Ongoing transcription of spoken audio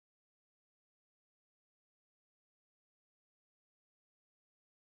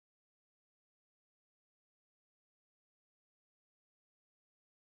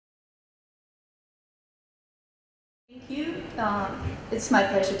Thank you. It's my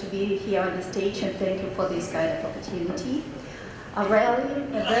pleasure to be here on the stage, and thank you for this kind of opportunity. Really,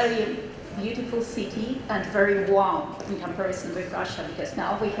 a very beautiful city and very warm in comparison with Russia, because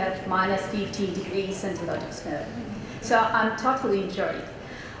now we have minus 15 degrees and a lot of snow. So I'm totally enjoying it.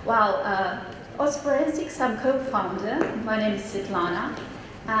 Well, Oz Forensics, I'm co-founder. My name is Svetlana.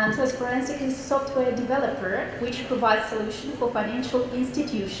 And Oz Forensics is a software developer which provides solutions for financial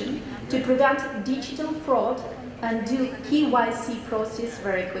institutions to prevent digital fraud and do KYC process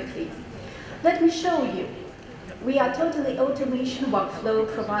very quickly. Let me show you. We are totally automation workflow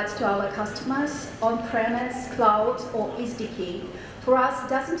provides to our customers on-premise, cloud, or SDK. For us, it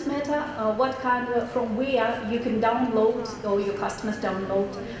doesn't matter what kind of, from where you can download or your customers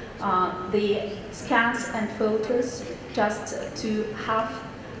download the scans and photos just to have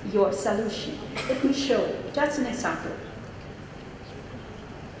your solution. Let me show you just an example.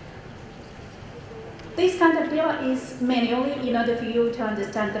 This kind of data is manually in order for you to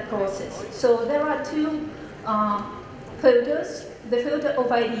understand the process. So there are two photos, the photo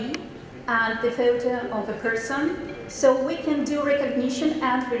of ID and the photo of a person. So we can do recognition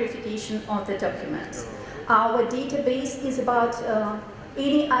and verification of the documents. Our database is about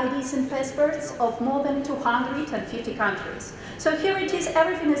any IDs and passports of more than 250 countries. So here it is,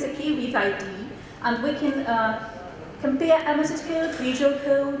 everything is a key with ID, and we can compare MSS code, visual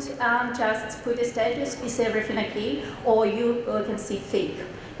code, and just put a status, is everything okay, or you can see fake.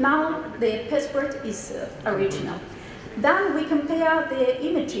 Now the passport is original. Then we compare the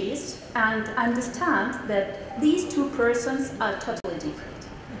images and understand that these two persons are totally different.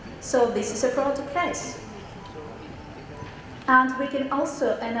 So this is a fraud case. And we can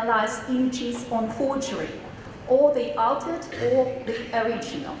also analyze images on forgery, or the altered or the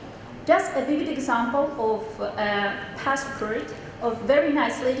original. Just a vivid example of a passport of a very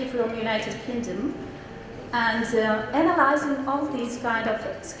nice lady from United Kingdom, and analyzing all these kind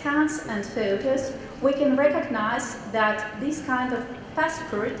of scans and photos, we can recognize that this kind of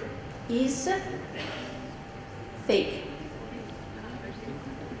passport is fake.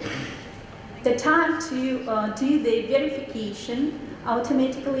 The time to do the verification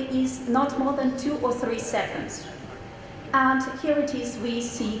automatically is not more than 2 or 3 seconds. And here it is, we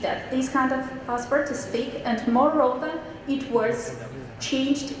see that this kind of passport is fake, and moreover, it was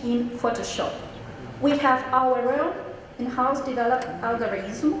changed in Photoshop. We have our own in-house developed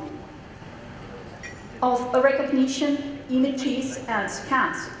algorithm of recognition, images, and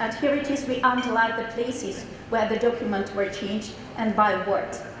scans. And here it is, we underline the places where the documents were changed and by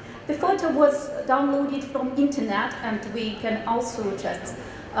what. The photo was downloaded from internet, and we can also just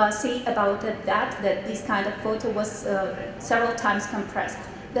say about it that this kind of photo was several times compressed.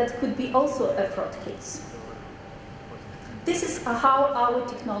 That could be also a fraud case. This is how our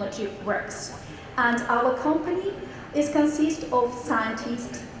technology works. And our company is consist of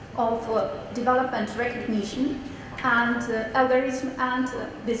scientists, of development recognition, and algorithm and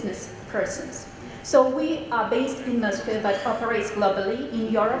business persons. So we are based in Moscow but operates globally.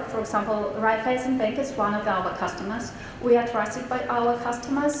 In Europe, for example, Raiffeisen Bank is one of our customers. We are trusted by our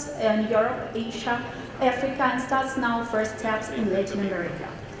customers in Europe, Asia, Africa, and starts now first steps in Latin America.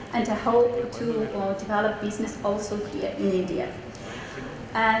 And I hope to develop business also here in India.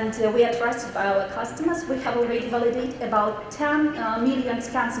 And we are trusted by our customers. We have already validated about 10 million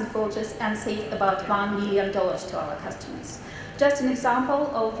scans and photos and saved about $1 million to our customers. Just an example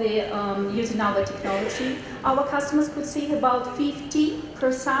of the using our technology, our customers could save about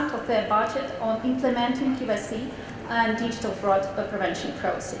 50% of their budget on implementing KYC and digital fraud prevention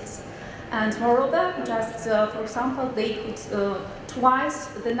process. And moreover, just for example, they could twice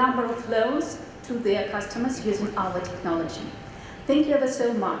the number of loans to their customers using our technology. Thank you ever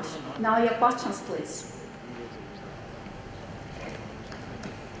so much. Now your questions, please.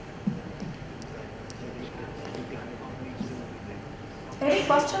 Any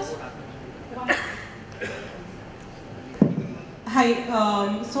questions?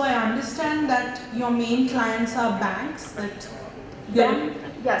 Hi, so I understand that your main clients are banks.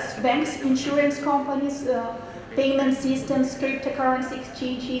 Yes, banks, insurance companies, payment systems, cryptocurrency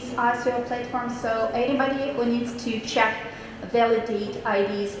exchanges, ICO platforms. So anybody who needs to check, validate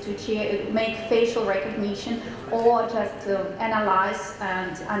IDs, to make facial recognition, or just analyze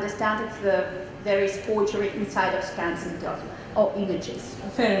and understand if there is forgery inside of scans and or images.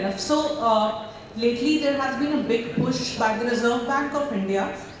 Fair enough. So lately there has been a big push by the Reserve Bank of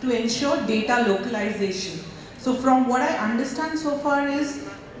India to ensure data localization. So from what I understand so far is,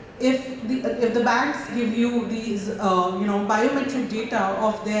 if the banks give you these biometric data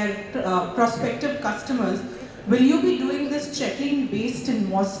of their prospective customers, will you be doing this checking based in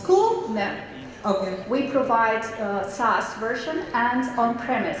Moscow? No. Okay. We provide SaaS version and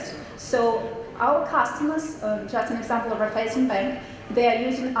on-premise. So our customers, just an example of Raiffeisen Bank, they are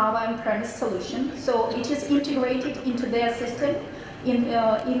using our on-premise solution. So it is integrated into their system, in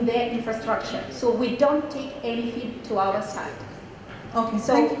their infrastructure. So we don't take any feed to our side. Okay.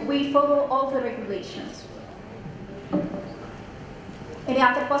 So we follow all the regulations. Any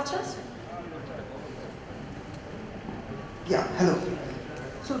other questions? Yeah, hello.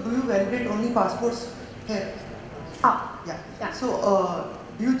 So do you validate only passports here? Yeah. So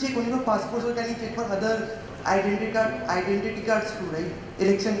do you check only for passports or can you check for other identity cards too, right?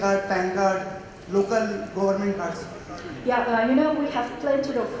 Election card, PAN card, local government cards? Yeah, we have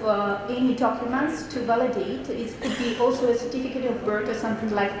plenty of any documents to validate. It could be also a certificate of birth or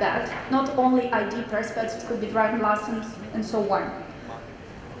something like that. Not only ID passports, it could be driving license and so on.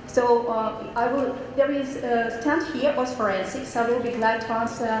 So there is a stand here of forensics. I will be glad to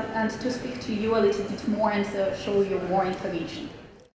answer and to speak to you a little bit more and show you more information.